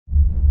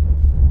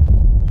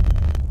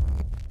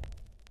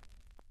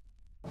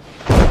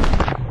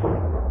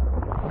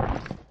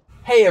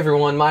Hey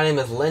everyone, my name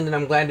is Lyndon.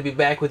 I'm glad to be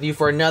back with you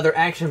for another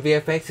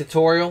ActionVFX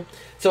tutorial.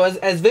 So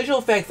as visual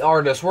effects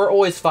artists, we're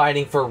always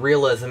fighting for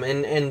realism,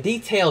 and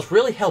details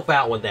really help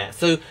out with that.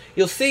 So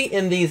you'll see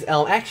in these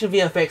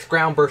ActionVFX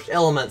ground burst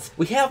elements,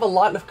 we have a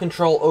lot of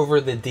control over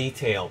the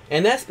detail.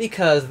 And that's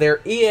because they're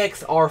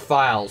EXR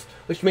files,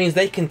 which means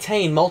they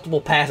contain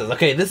multiple passes.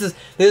 Okay, this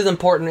is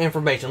important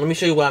information. Let me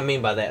show you what I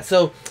mean by that.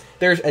 So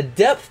there's a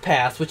depth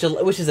pass, which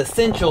is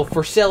essential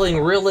for selling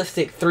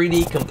realistic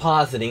 3D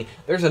compositing.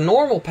 There's a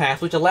normal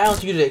pass, which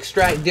allows you to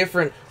extract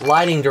different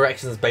lighting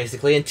directions,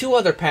 basically, and two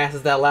other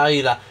passes that allow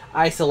you to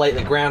isolate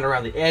the ground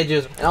around the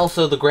edges and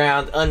also the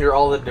ground under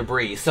all the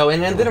debris. So,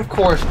 and then of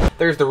course,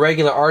 there's the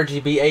regular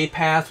RGBA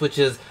pass, which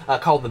is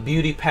called the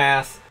Beauty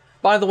Pass.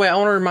 By the way, I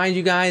want to remind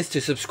you guys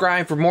to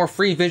subscribe for more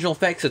free visual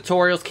effects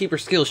tutorials, keep your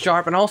skills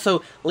sharp, and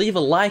also leave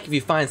a like if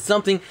you find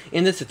something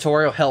in this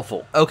tutorial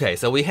helpful. Okay,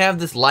 so we have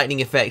this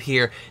lightning effect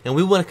here, and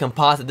we want to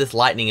composite this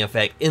lightning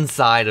effect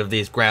inside of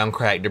these ground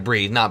crack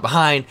debris. Not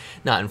behind,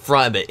 not in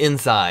front, but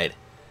inside.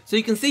 So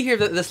you can see here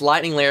that this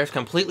lightning layer is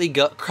completely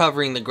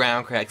covering the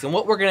ground cracks, and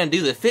what we're going to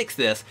do to fix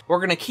this, we're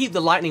going to keep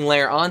the lightning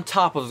layer on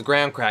top of the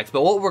ground cracks,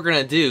 but what we're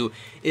going to do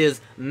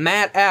is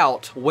mat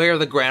out where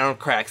the ground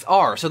cracks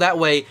are, so that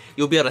way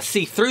you'll be able to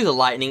see through the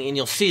lightning and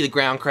you'll see the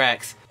ground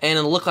cracks, and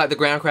it'll look like the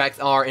ground cracks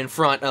are in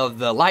front of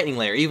the lightning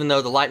layer, even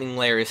though the lightning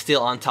layer is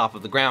still on top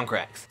of the ground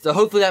cracks. So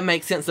hopefully that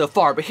makes sense so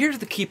far, but here's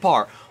the key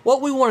part.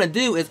 What we want to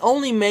do is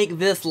only make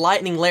this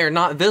lightning layer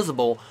not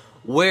visible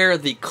where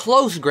the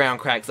close ground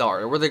cracks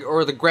are, or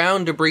the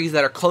ground debris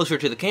that are closer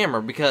to the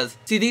camera, because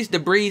see these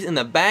debris in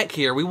the back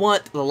here, we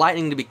want the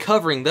lightning to be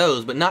covering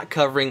those but not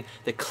covering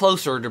the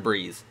closer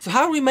debris. So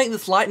how do we make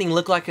this lightning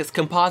look like it's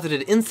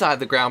composited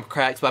inside the ground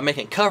cracks by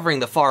making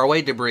covering the far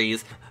away debris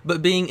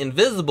but being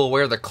invisible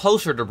where the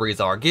closer debris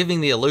are,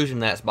 giving the illusion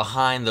that it's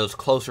behind those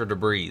closer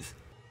debris?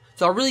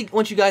 So I really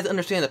want you guys to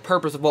understand the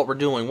purpose of what we're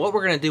doing. What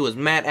we're going to do is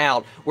mat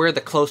out where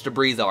the close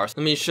debris are. So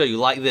let me show you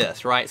like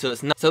this, right? So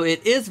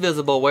it is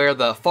visible where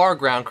the far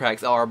ground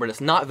cracks are, but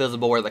it's not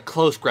visible where the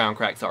close ground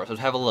cracks are. So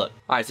have a look.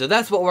 Alright, so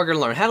that's what we're going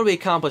to learn. How do we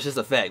accomplish this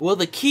effect? Well,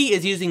 the key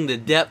is using the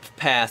depth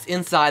pass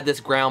inside this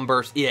ground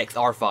burst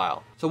EXR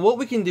file. So what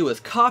we can do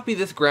is copy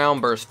this ground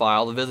burst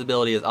file, the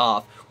visibility is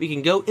off. We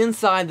can go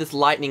inside this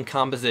lightning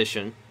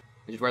composition,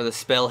 which is where the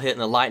spell hit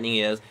and the lightning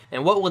is,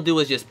 and what we'll do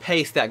is just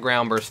paste that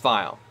ground burst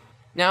file.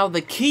 Now,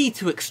 the key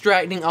to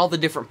extracting all the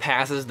different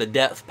passes, the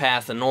depth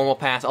pass, the normal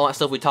pass, all that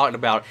stuff we talked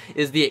about,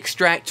 is the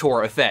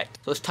extractor effect.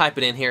 So let's type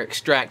it in here,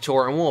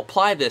 extractor, and we'll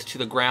apply this to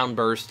the ground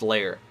burst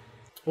layer.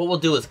 What we'll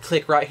do is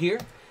click right here,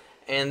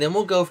 and then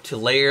we'll go to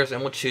layers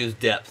and we'll choose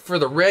depth. For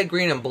the red,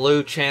 green, and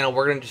blue channel,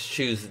 we're going to just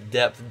choose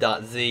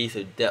depth.z,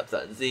 so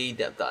depth.z,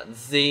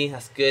 depth.z,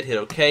 that's good, hit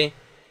OK.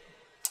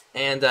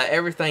 And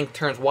everything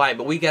turns white,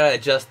 but we got to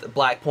adjust the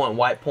black point,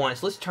 white point,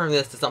 so let's turn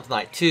this to something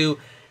like 2,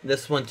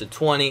 this one to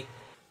 20.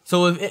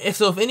 So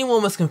if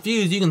anyone was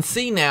confused, you can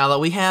see now that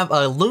we have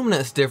a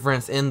luminance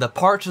difference in the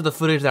parts of the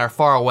footage that are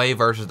far away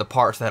versus the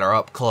parts that are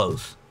up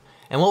close.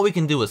 And what we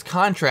can do is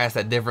contrast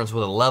that difference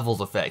with a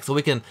levels effect. So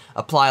we can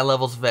apply a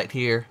levels effect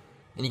here,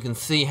 and you can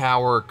see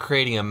how we're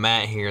creating a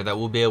matte here that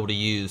we'll be able to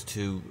use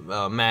to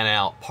matte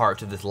out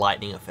parts of this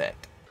lightning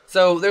effect.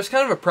 So there's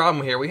kind of a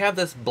problem here. We have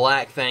this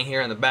black thing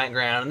here in the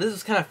background, and this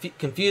is kind of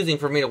confusing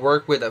for me to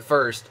work with at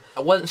first. I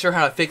wasn't sure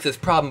how to fix this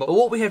problem, but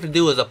what we have to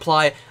do is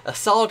apply a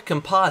solid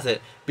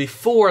composite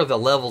before the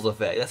levels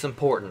effect. That's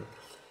important.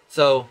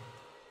 So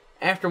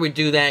after we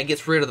do that, it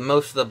gets rid of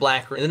most of the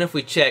black, and then if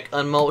we check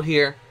unmold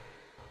here,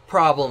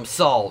 problem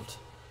solved.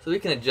 So we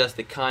can adjust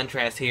the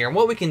contrast here, and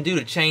what we can do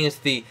to change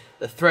the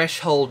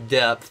threshold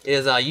depth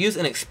is use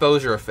an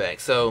exposure effect.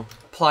 So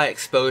apply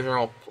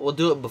exposure, we'll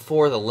do it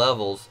before the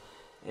levels.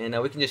 And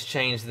we can just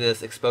change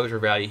this exposure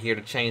value here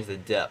to change the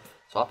depth.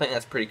 So I think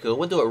that's pretty cool.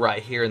 We'll do it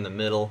right here in the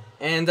middle.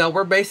 And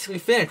we're basically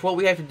finished. What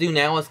we have to do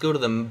now is go to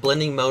the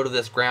blending mode of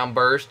this ground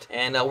burst.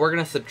 And we're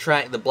going to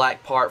subtract the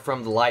black part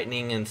from the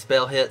lightning and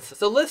spell hits.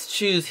 So let's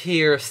choose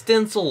here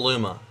Stencil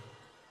Luma.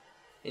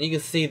 And you can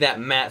see that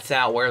mats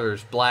out where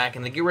there's black.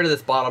 And to get rid of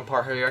this bottom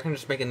part here, I can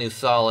just make a new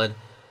solid.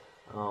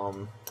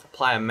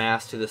 Apply a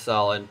mask to the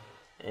solid.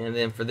 And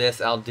then for this,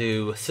 I'll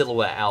do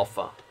Silhouette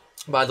Alpha.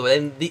 By the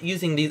way,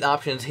 using these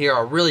options here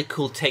are a really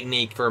cool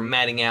technique for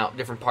matting out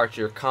different parts of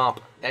your comp.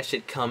 That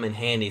should come in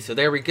handy. So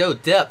there we go,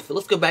 depth. So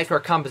let's go back to our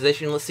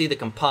composition. Let's see the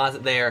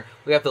composite there.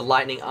 We have the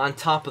lightning on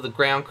top of the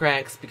ground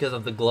cracks because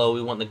of the glow.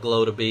 We want the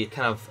glow to be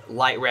kind of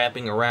light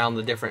wrapping around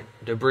the different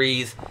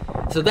debris.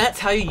 So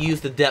that's how you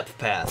use the depth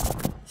pass.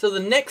 So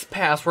the next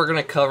pass we're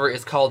going to cover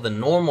is called the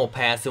normal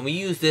pass, and we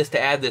use this to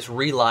add this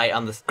relight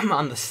on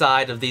the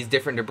side of these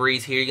different debris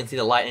here. You can see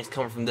the lightning's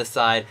coming from this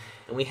side,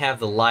 and we have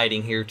the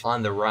lighting here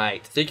on the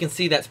right. So you can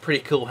see that's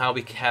pretty cool how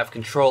we have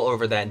control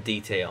over that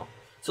detail.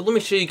 So let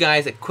me show you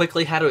guys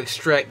quickly how to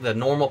extract the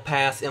normal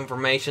pass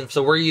information.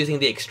 So we're using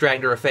the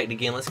extractor effect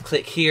again. Let's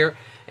click here,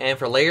 and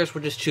for layers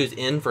we'll just choose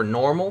N for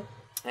normal,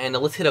 and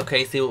let's hit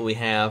OK, see what we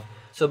have.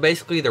 So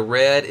basically the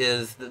red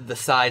is the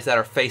sides that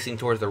are facing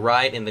towards the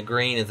right, and the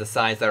green is the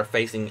sides that are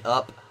facing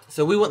up.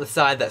 So we want the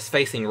side that's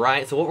facing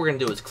right. So what we're going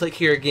to do is click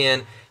here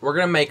again. We're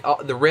going to make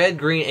the red,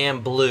 green,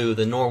 and blue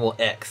the normal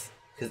X,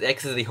 because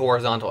X is the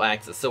horizontal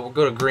axis. So we'll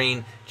go to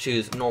green,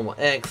 choose normal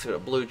X, go to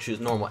blue,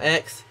 choose normal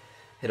X,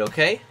 hit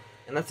OK,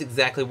 and that's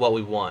exactly what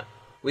we want.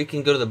 We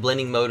can go to the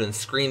blending mode and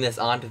screen this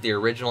onto the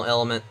original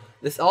element.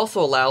 This also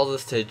allows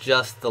us to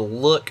adjust the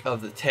look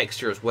of the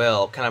texture as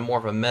well, kind of more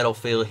of a metal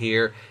feel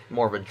here,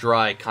 more of a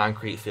dry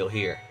concrete feel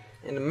here.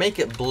 And to make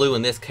it blue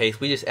in this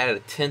case, we just added a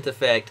tint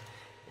effect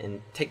and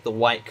take the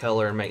white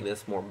color and make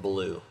this more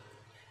blue.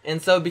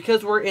 And so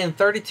because we're in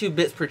 32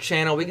 bits per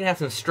channel, we can have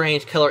some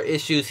strange color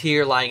issues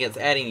here, like it's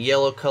adding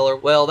yellow color.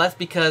 Well, that's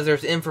because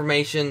there's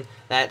information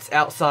that's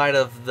outside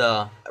of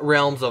the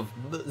realms of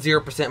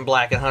 0%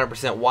 black and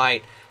 100%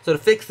 white. So to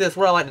fix this,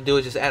 what I like to do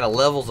is just add a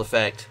levels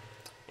effect,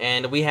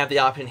 and we have the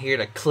option here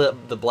to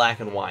clip the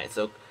black and white.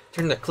 So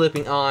turn the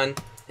clipping on,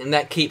 and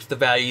that keeps the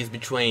values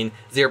between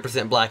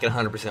 0% black and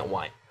 100%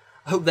 white.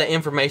 I hope that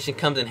information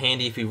comes in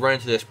handy if you run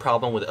into this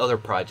problem with other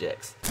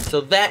projects.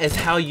 So that is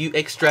how you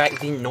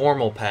extract the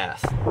normal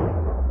pass.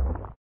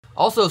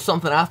 Also,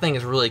 something I think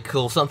is really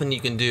cool, something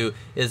you can do,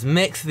 is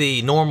mix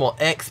the normal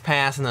X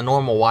pass and the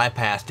normal Y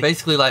pass to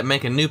basically like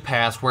make a new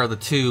pass where the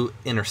two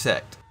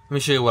intersect. Let me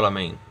show you what I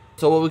mean.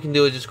 So what we can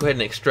do is just go ahead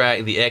and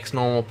extract the X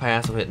normal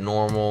pass. I'll hit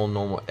normal,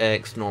 normal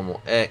X,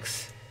 normal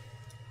X,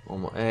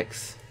 normal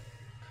X.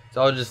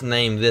 So I'll just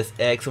name this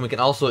X, and we can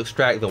also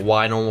extract the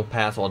Y normal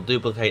pass. So I'll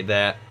duplicate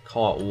that,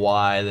 call it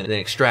Y, then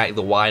extract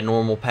the Y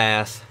normal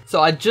pass.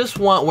 So I just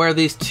want where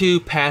these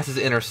two passes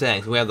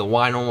intersect. So we have the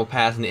Y normal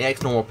pass and the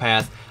X normal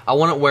pass. I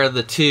want it where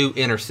the two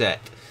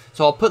intersect.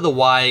 So I'll put the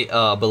Y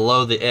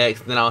below the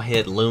X, then I'll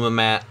hit Luma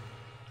Matte,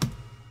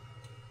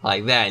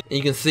 like that. And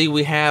you can see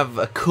we have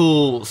a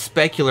cool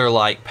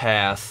specular-like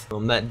pass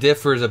that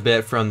differs a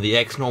bit from the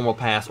X normal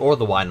pass or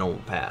the Y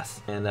normal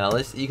pass. And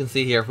you can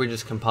see here, if we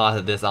just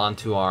composite this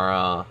onto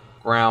our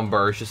ground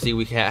burst, you see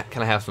we kind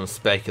of have some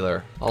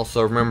specular.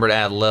 Also remember to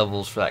add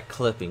levels for that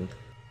clipping.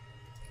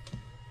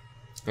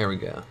 There we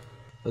go.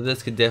 So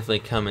this could definitely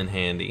come in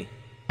handy.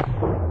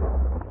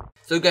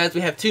 So guys,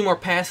 we have two more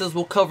passes.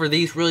 We'll cover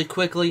these really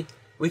quickly.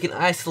 We can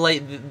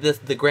isolate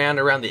the ground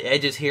around the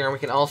edges here, and we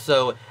can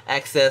also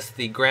access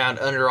the ground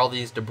under all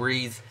these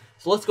debris.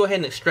 So let's go ahead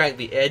and extract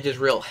the edges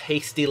real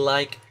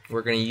hasty-like.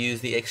 We're going to use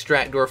the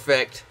extractor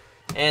effect.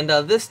 And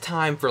this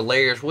time for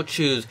layers, we'll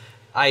choose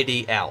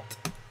ID out.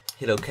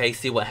 Hit OK,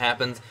 see what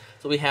happens.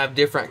 So we have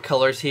different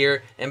colors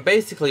here, and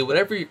basically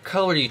whatever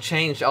color you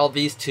change all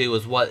these to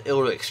is what it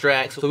will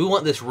extract. So we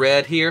want this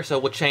red here, so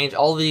we'll change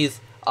all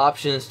these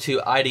options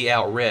to ID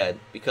out red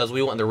because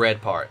we want the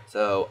red part.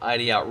 So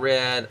ID out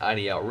red,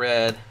 ID out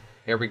red.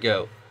 Here we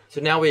go.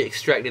 So now we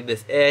extracted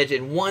this edge,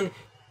 and one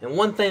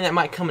thing that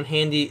might come in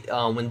handy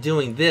when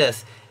doing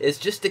this is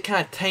just to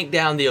kind of tank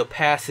down the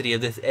opacity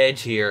of this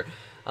edge here,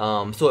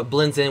 so it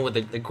blends in with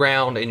the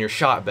ground in your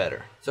shot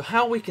better. So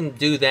how we can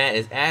do that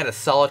is add a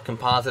solid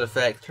composite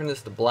effect, turn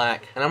this to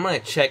black, and I'm going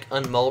to check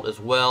unmold as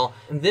well.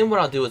 And then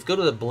what I'll do is go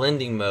to the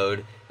blending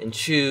mode and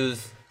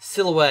choose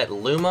Silhouette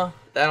Luma.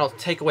 That'll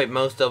take away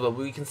most of it.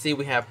 We can see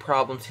we have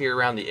problems here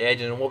around the edge,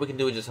 and what we can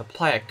do is just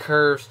apply a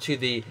curves to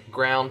the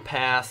ground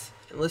pass,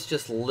 and let's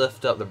just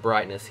lift up the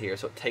brightness here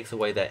so it takes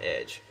away that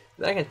edge.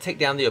 Then I can take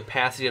down the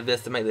opacity of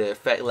this to make the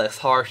effect less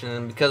harsh, and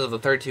then because of the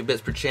 32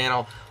 bits per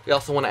channel, we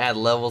also want to add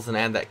levels and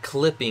add that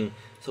clipping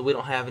so we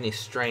don't have any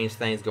strange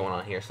things going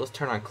on here. So let's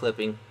turn on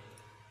clipping.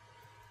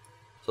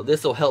 So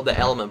this will help the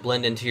element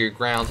blend into your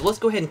ground. So let's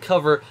go ahead and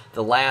cover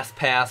the last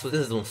pass. So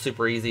this is one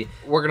super easy.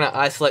 We're going to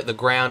isolate the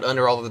ground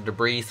under all of the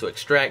debris. So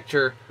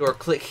extractor, or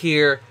click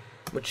here.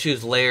 We'll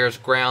choose layers,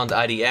 ground,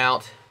 ID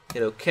out.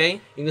 Hit OK.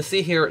 You can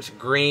see here it's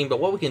green, but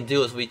what we can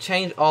do is we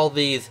change all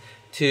these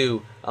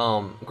to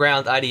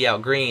ground ID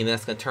out green, then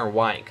it's going to turn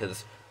white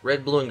because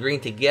red, blue, and green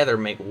together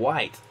make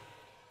white.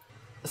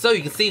 So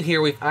you can see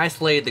here we've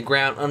isolated the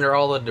ground under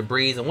all the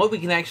debris, and what we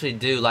can actually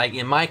do, like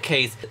in my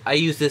case, I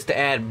use this to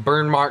add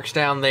burn marks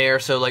down there,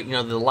 so like, you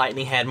know, the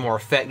lightning had more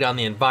effect on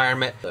the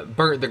environment,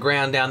 burnt the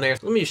ground down there.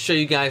 So let me just show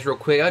you guys real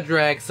quick. I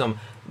drag some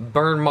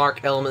burn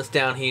mark elements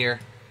down here.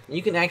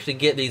 You can actually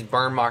get these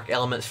burn mark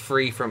elements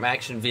free from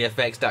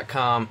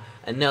ActionVFX.com.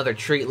 Another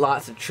treat,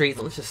 lots of treats.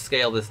 Let's just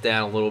scale this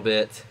down a little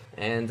bit.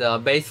 And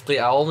basically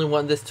I only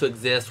want this to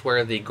exist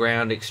where the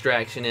ground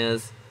extraction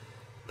is.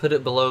 Put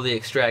it below the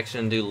extraction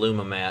and do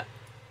Luma Matte.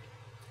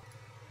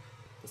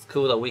 It's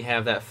cool that we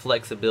have that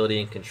flexibility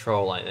and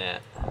control like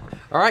that.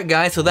 Alright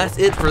guys, so that's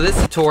it for this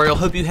tutorial.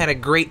 Hope you had a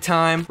great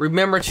time.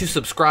 Remember to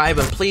subscribe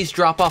and please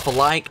drop off a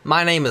like.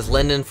 My name is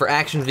Lyndon for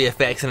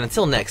ActionVFX, and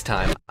until next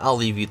time, I'll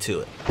leave you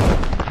to it.